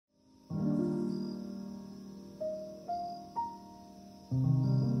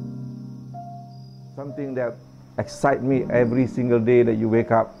something that excites me every single day that you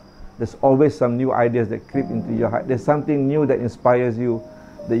wake up. There's always some new ideas that creep into your heart. There's something new that inspires you,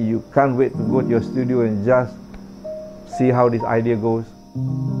 that you can't wait to go to your studio and just see how this idea goes.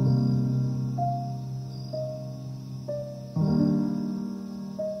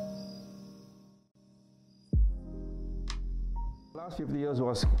 The last 50 years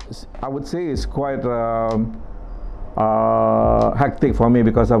was, I would say, is quite hectic for me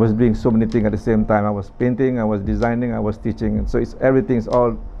because I was doing so many things at the same time. I was painting, I was designing, I was teaching, and so everything's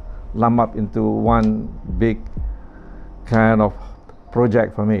all lumped up into one big kind of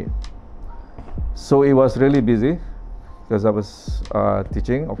project for me. So it was really busy because I was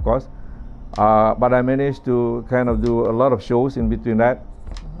teaching, of course, but I managed to kind of do a lot of shows in between that.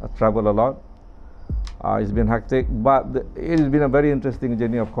 I traveled a lot. It's been hectic, but it has been a very interesting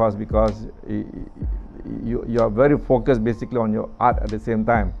journey, of course, because you are very focused basically on your art at the same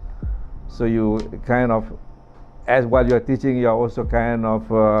time. So you kind of, as while you're teaching, you're also kind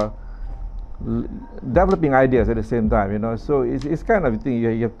of developing ideas at the same time, you know. So it's kind of a thing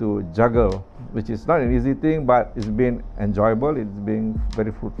you have to juggle, which is not an easy thing, but it's been enjoyable. It's been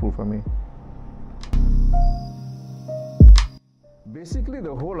very fruitful for me. Basically,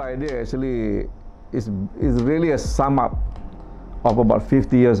 the whole idea actually is really a sum up of about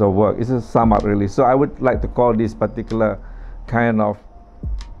 50 years of work. It's a sum up really. So I would like to call this particular kind of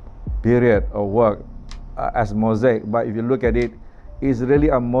period of work as mosaic, but if you look at it, it's really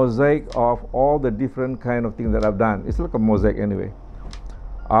a mosaic of all the different kind of things that I've done. It's like a mosaic anyway.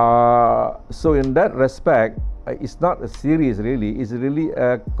 So in that respect, it's not a series really, it's really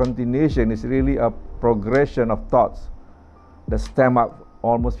a continuation, it's really a progression of thoughts that stem up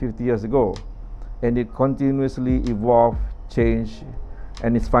almost 50 years ago. And it continuously evolved, changed,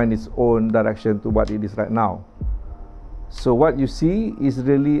 and it's find its own direction to what it is right now. So what you see is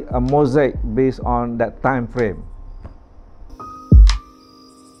really a mosaic based on that time frame.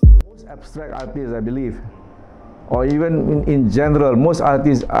 Most abstract artists, I believe, or even in general, most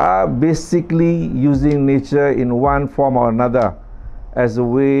artists are basically using nature in one form or another as a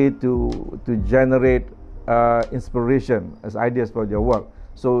way to generate inspiration, as ideas for their work.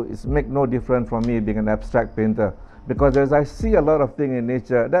 So it's make no difference from me being an abstract painter, because as I see a lot of things in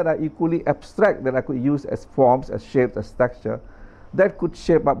nature that are equally abstract that I could use as forms, as shapes, as texture, that could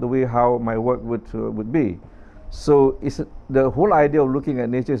shape up the way how my work would be. So it's the whole idea of looking at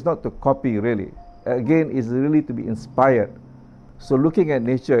nature is not to copy really. Again, is really to be inspired. So looking at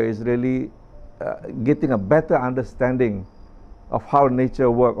nature is really getting a better understanding of how nature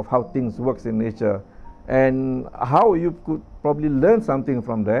works, of how things works in nature, and how you could probably learn something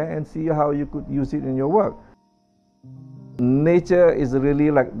from there and see how you could use it in your work. Nature is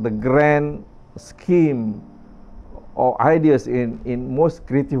really like the grand scheme or ideas in most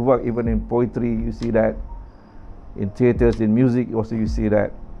creative work. Even in poetry you see that, in theaters, in music also you see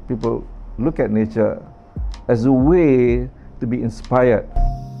that. People look at nature as a way to be inspired.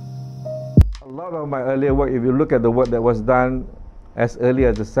 A lot of my earlier work, if you look at the work that was done as early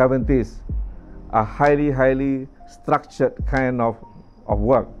as the 70s, a highly structured kind of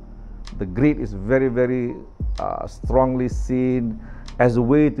work. The grid is very strongly seen as a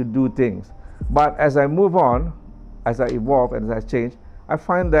way to do things. But as I move on, as I evolve and as I change, I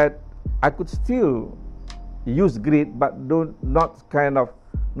find that I could still use grid, but not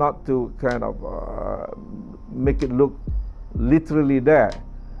to make it look literally there.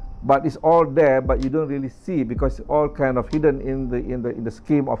 But it's all there, but you don't really see because it's all kind of hidden in the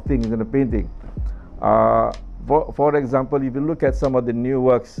scheme of things in the painting. For example, if you look at some of the new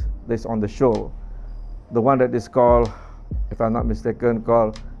works that's on the show, the one that is called, if I'm not mistaken,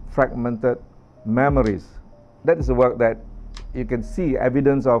 called Fragmented Memories. That is a work that you can see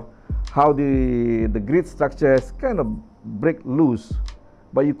evidence of how the grid structure is kind of break loose,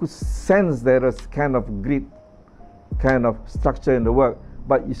 but you could sense there is kind of grid kind of structure in the work,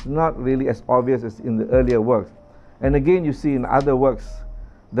 but it's not really as obvious as in the earlier works. And again, you see in other works,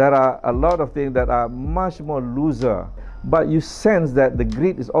 there are a lot of things that are much more looser, but you sense that the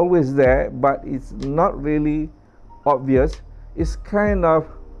grid is always there, but it's not really obvious. It's kind of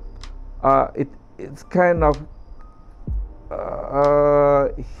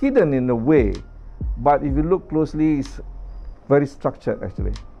hidden in a way, but if you look closely, it's very structured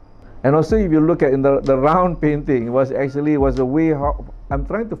actually. And also, if you look at in the round painting, was a way how I'm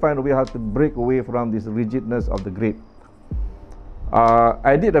trying to find a way how to break away from this rigidness of the grid.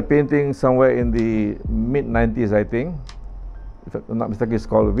 I did a painting somewhere in the mid-90s, I think, if I'm not mistaken, it's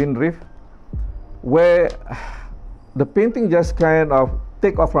called Wind Rift, where the painting just kind of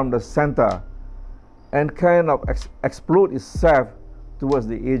take off from the center and kind of explode itself towards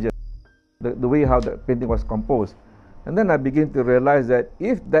the edges. the way how the painting was composed. And then I begin to realize that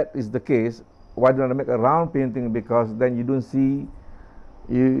if that is the case, why don't I make a round painting? Because then you don't see,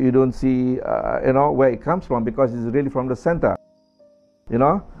 you don't see, where it comes from, because it's really from the center,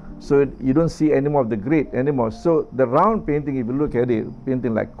 So you don't see any more of the grid anymore. So the round painting, if you look at it,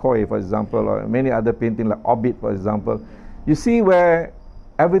 painting like Koi, for example, or many other painting like Orbit, for example, you see where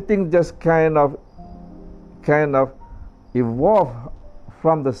everything just kind of evolved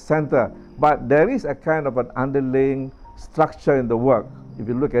from the center, but there is a kind of an underlying structure in the work. If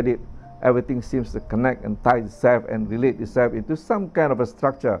you look at it, everything seems to connect and tie itself and relate itself into some kind of a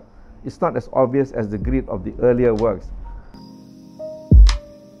structure. It's not as obvious as the grid of the earlier works.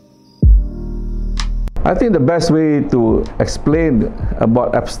 I think the best way to explain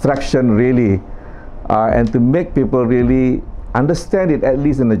about abstraction really, and to make people really understand it, at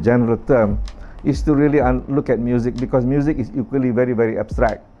least in a general term, is to really look at music, because music is equally very, very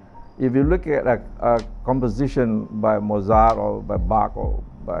abstract. If you look at a composition by Mozart or by Bach or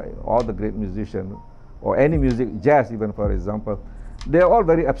by all the great musicians, or any music, jazz even, for example, they're all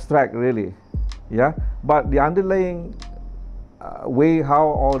very abstract, really. Yeah. But the underlying way how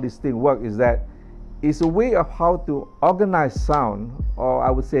all these things work is that it's a way of how to organize sound, or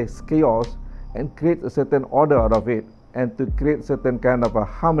I would say chaos, and create a certain order out of it, and to create certain kind of a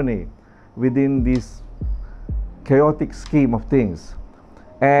harmony within this chaotic scheme of things.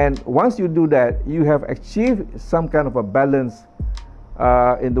 And once you do that, you have achieved some kind of a balance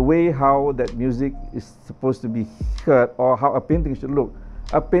in the way how that music is supposed to be heard, or how a painting should look.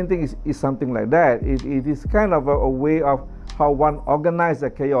 A painting is something like that. It is kind of a way of how one organizes the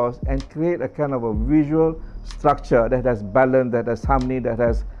chaos and create a kind of a visual structure that has balance, that has harmony, that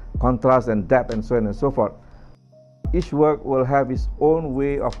has contrast and depth, and so on and so forth. Each work will have its own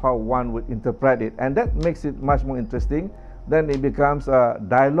way of how one would interpret it, and that makes it much more interesting. Then it becomes a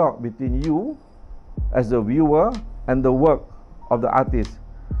dialogue between you as the viewer and the work of the artist.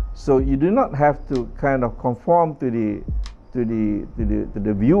 So you do not have to kind of conform to the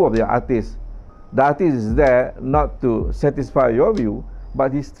view of the artist. The artist is there not to satisfy your view,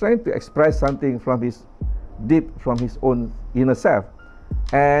 but he's trying to express something from his own inner self,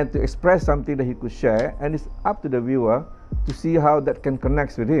 and to express something that he could share, and it's up to the viewer to see how that can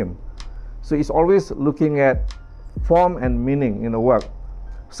connect with him. So it's always looking at form and meaning in a work.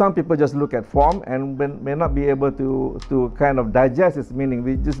 Some people just look at form and may not be able to kind of digest its meaning.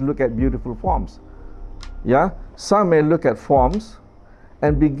 We just look at beautiful forms. Yeah. Some may look at forms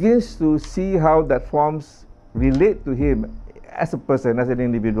and begins to see how that forms relate to him as a person, as an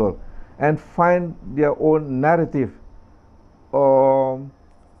individual, and find their own narrative or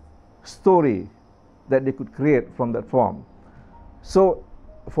story that they could create from that form. So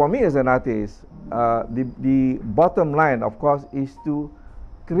for me as an artist, the bottom line, of course, is to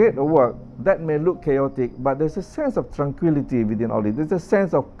create a work that may look chaotic, but there's a sense of tranquility within all it. There's a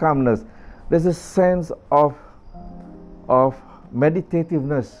sense of calmness. There's a sense of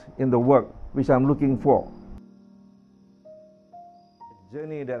meditativeness in the work, which I'm looking for. The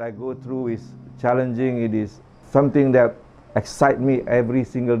journey that I go through is challenging. It is something that excites me every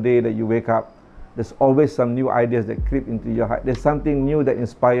single day that you wake up. There's always some new ideas that creep into your heart. There's something new that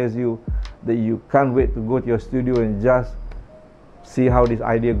inspires you, that you can't wait to go to your studio and just see how this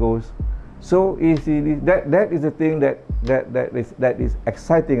idea goes. So that is the thing that is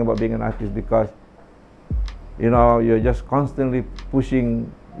exciting about being an artist, because you're just constantly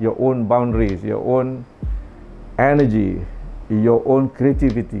pushing your own boundaries, your own energy, your own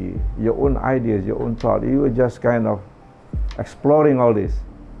creativity, your own ideas, your own thought. You are just kind of exploring all this,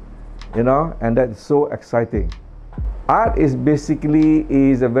 and that's so exciting. Art is basically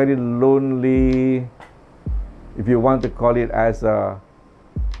a very lonely, if you want to call it as a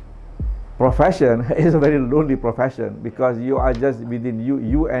profession, it's a very lonely profession, because you are just within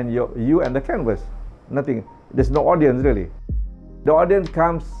you and the canvas. Nothing. There's no audience really. The audience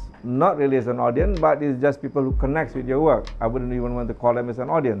comes not really as an audience, but it's just people who connect with your work. I wouldn't even want to call them as an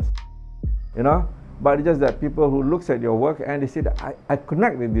audience, But it's just that people who looks at your work and they say that I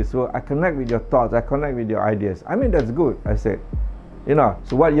connect with this work, I connect with your thoughts, I connect with your ideas. I mean, that's good, I said.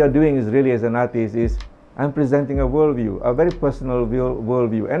 So what you're doing is really, as an artist, is I'm presenting a worldview, a very personal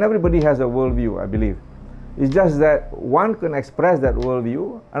worldview. And everybody has a worldview, I believe. It's just that one can express that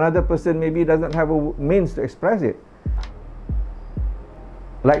worldview, another person maybe doesn't have a means to express it.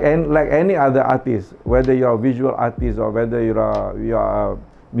 Like any other artist, whether you're a visual artist or whether you're a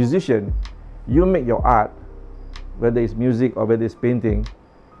musician, you make your art, whether it's music or whether it's painting.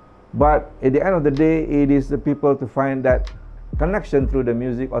 But at the end of the day, it is the people to find that connection through the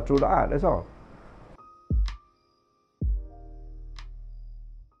music or through the art, that's all.